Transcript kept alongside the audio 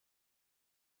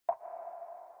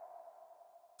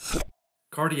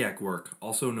Cardiac work,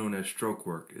 also known as stroke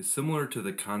work, is similar to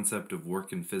the concept of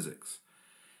work in physics.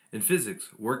 In physics,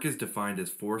 work is defined as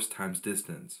force times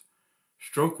distance.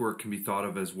 Stroke work can be thought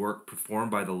of as work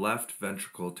performed by the left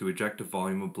ventricle to eject a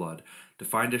volume of blood,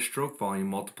 defined as stroke volume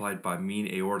multiplied by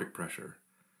mean aortic pressure.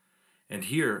 And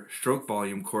here, stroke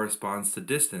volume corresponds to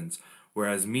distance,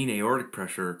 whereas mean aortic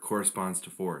pressure corresponds to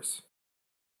force.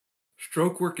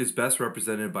 Stroke work is best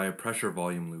represented by a pressure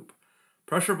volume loop.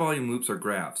 Pressure volume loops are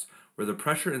graphs, where the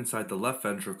pressure inside the left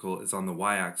ventricle is on the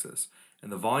y-axis,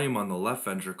 and the volume on the left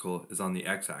ventricle is on the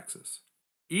x-axis.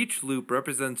 Each loop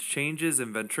represents changes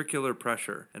in ventricular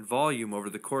pressure and volume over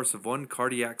the course of one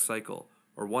cardiac cycle,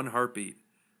 or one heartbeat,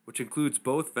 which includes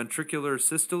both ventricular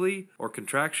systole, or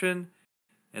contraction,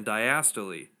 and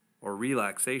diastole, or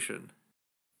relaxation.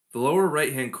 The lower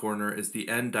right-hand corner is the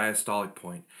end diastolic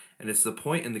point, and it's the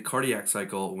point in the cardiac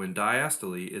cycle when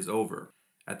diastole is over.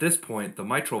 At this point, the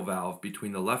mitral valve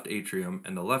between the left atrium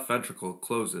and the left ventricle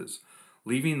closes,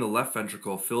 leaving the left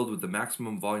ventricle filled with the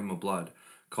maximum volume of blood,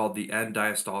 called the end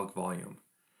diastolic volume.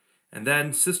 And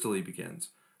then systole begins,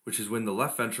 which is when the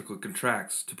left ventricle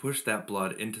contracts to push that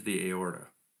blood into the aorta.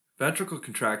 Ventricle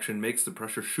contraction makes the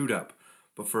pressure shoot up,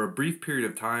 but for a brief period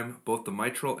of time, both the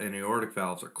mitral and aortic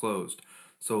valves are closed,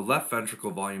 so left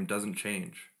ventricle volume doesn't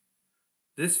change.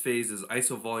 This phase is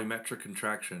isovolumetric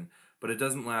contraction, but it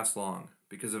doesn't last long,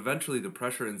 because eventually the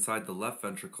pressure inside the left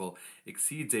ventricle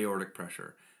exceeds aortic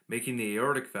pressure, making the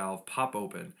aortic valve pop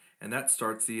open, and that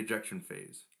starts the ejection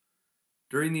phase.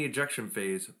 During the ejection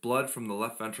phase, blood from the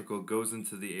left ventricle goes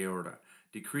into the aorta,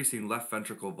 decreasing left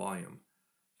ventricle volume.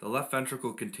 The left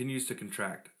ventricle continues to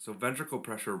contract, so ventricle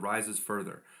pressure rises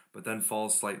further, but then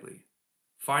falls slightly.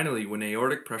 Finally, when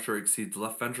aortic pressure exceeds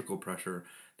left ventricle pressure,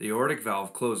 the aortic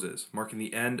valve closes, marking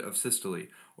the end of systole,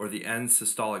 or the end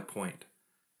systolic point.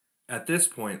 At this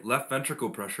point, left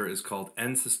ventricle pressure is called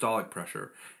end systolic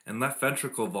pressure, and left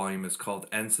ventricle volume is called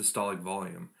end systolic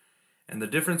volume. And the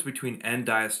difference between end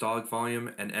diastolic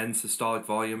volume and end systolic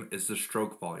volume is the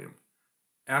stroke volume.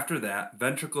 After that,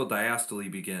 ventricle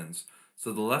diastole begins,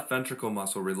 so the left ventricle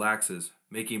muscle relaxes,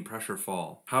 making pressure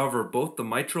fall. However, both the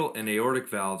mitral and aortic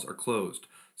valves are closed,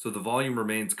 so the volume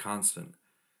remains constant.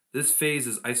 This phase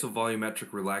is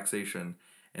isovolumetric relaxation,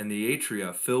 and the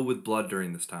atria fill with blood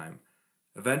during this time.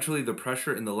 Eventually, the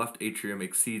pressure in the left atrium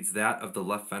exceeds that of the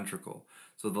left ventricle,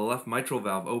 so the left mitral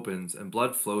valve opens and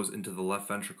blood flows into the left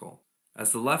ventricle.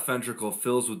 As the left ventricle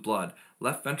fills with blood,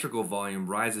 left ventricle volume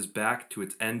rises back to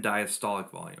its end diastolic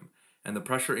volume, and the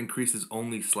pressure increases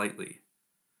only slightly.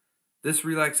 This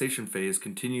relaxation phase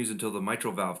continues until the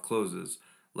mitral valve closes,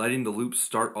 letting the loop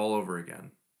start all over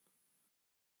again.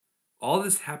 All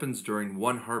this happens during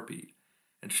one heartbeat,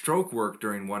 and stroke work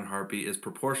during one heartbeat is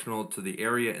proportional to the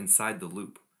area inside the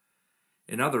loop.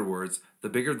 In other words, the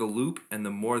bigger the loop and the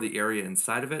more the area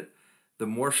inside of it, the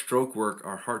more stroke work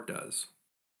our heart does.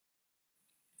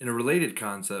 In a related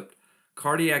concept,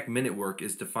 cardiac minute work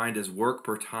is defined as work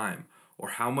per time, or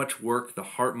how much work the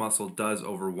heart muscle does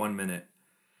over 1 minute.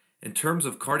 In terms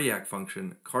of cardiac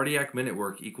function, cardiac minute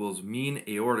work equals mean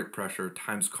aortic pressure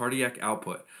times cardiac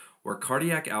output, where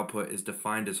cardiac output is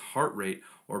defined as heart rate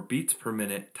or beats per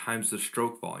minute times the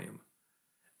stroke volume.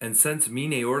 And since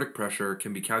mean aortic pressure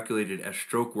can be calculated as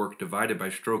stroke work divided by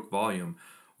stroke volume,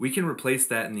 we can replace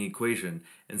that in the equation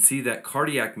and see that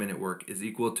cardiac minute work is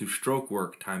equal to stroke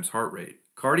work times heart rate.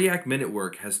 Cardiac minute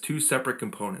work has two separate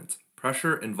components,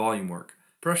 pressure and volume work.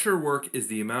 Pressure work is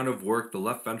the amount of work the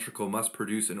left ventricle must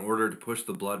produce in order to push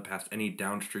the blood past any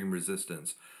downstream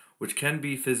resistance, which can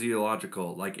be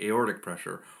physiological like aortic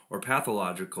pressure or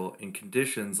pathological in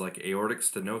conditions like aortic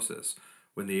stenosis,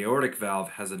 when the aortic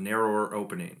valve has a narrower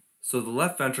opening. So the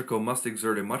left ventricle must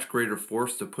exert a much greater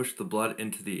force to push the blood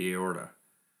into the aorta.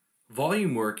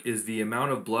 Volume work is the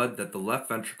amount of blood that the left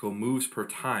ventricle moves per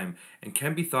time and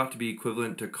can be thought to be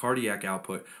equivalent to cardiac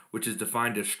output, which is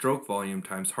defined as stroke volume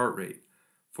times heart rate.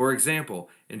 For example,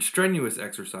 in strenuous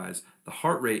exercise, the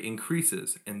heart rate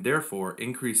increases and therefore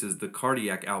increases the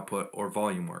cardiac output or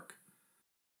volume work.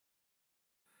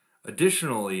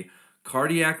 Additionally,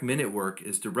 cardiac minute work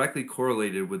is directly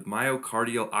correlated with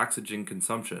myocardial oxygen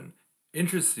consumption.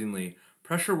 Interestingly,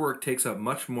 pressure work takes up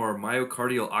much more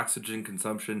myocardial oxygen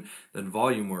consumption than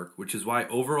volume work, which is why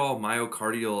overall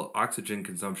myocardial oxygen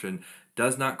consumption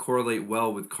does not correlate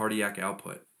well with cardiac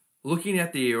output. Looking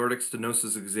at the aortic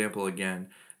stenosis example again,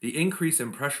 the increase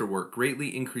in pressure work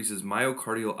greatly increases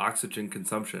myocardial oxygen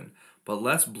consumption, but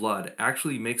less blood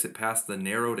actually makes it past the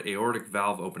narrowed aortic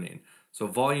valve opening, so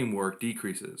volume work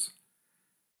decreases.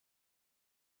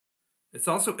 It's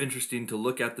also interesting to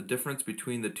look at the difference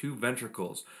between the two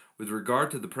ventricles with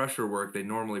regard to the pressure work they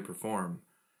normally perform.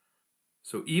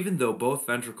 So even though both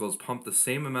ventricles pump the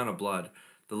same amount of blood,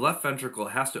 the left ventricle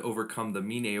has to overcome the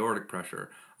mean aortic pressure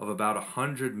of about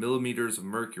 100 millimeters of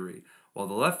mercury, while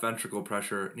the left ventricle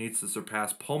pressure needs to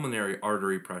surpass pulmonary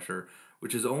artery pressure,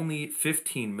 which is only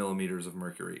 15 millimeters of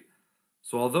mercury.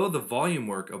 So although the volume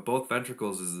work of both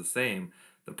ventricles is the same,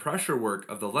 the pressure work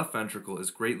of the left ventricle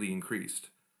is greatly increased.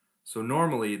 So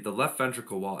normally, the left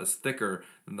ventricle wall is thicker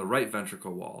than the right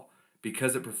ventricle wall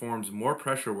because it performs more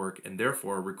pressure work and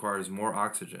therefore requires more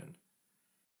oxygen.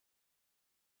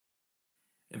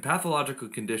 In pathological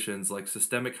conditions like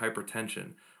systemic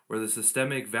hypertension, where the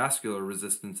systemic vascular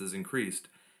resistance is increased,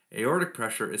 aortic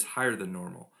pressure is higher than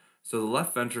normal, so the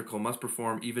left ventricle must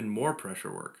perform even more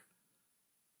pressure work.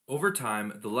 Over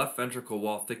time, the left ventricle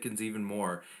wall thickens even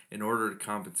more in order to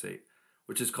compensate,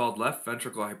 which is called left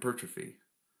ventricle hypertrophy.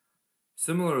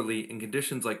 Similarly, in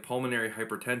conditions like pulmonary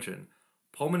hypertension,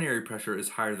 pulmonary pressure is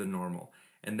higher than normal,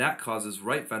 and that causes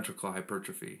right ventricle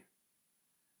hypertrophy.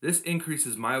 This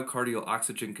increases myocardial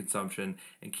oxygen consumption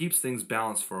and keeps things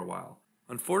balanced for a while.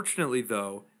 Unfortunately,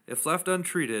 though, if left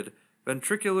untreated,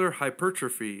 ventricular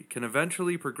hypertrophy can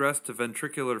eventually progress to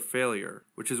ventricular failure,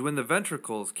 which is when the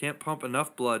ventricles can't pump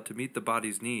enough blood to meet the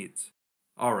body's needs.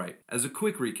 Alright, as a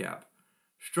quick recap,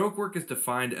 stroke work is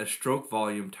defined as stroke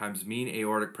volume times mean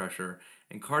aortic pressure,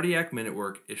 and cardiac minute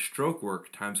work is stroke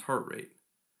work times heart rate.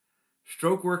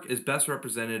 Stroke work is best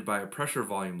represented by a pressure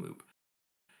volume loop,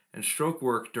 and stroke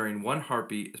work during one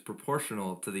heartbeat is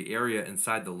proportional to the area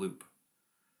inside the loop.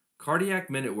 Cardiac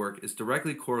minute work is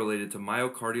directly correlated to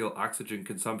myocardial oxygen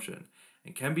consumption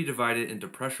and can be divided into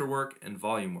pressure work and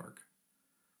volume work.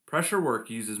 Pressure work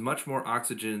uses much more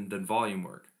oxygen than volume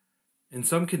work. In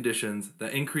some conditions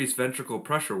that increase ventricle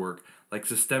pressure work, like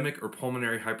systemic or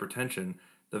pulmonary hypertension,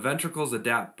 the ventricles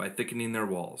adapt by thickening their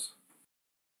walls.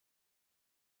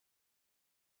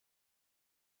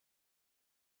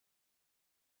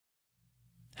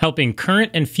 Helping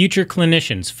current and future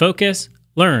clinicians focus,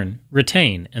 learn,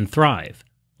 retain, and thrive.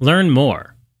 Learn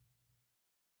more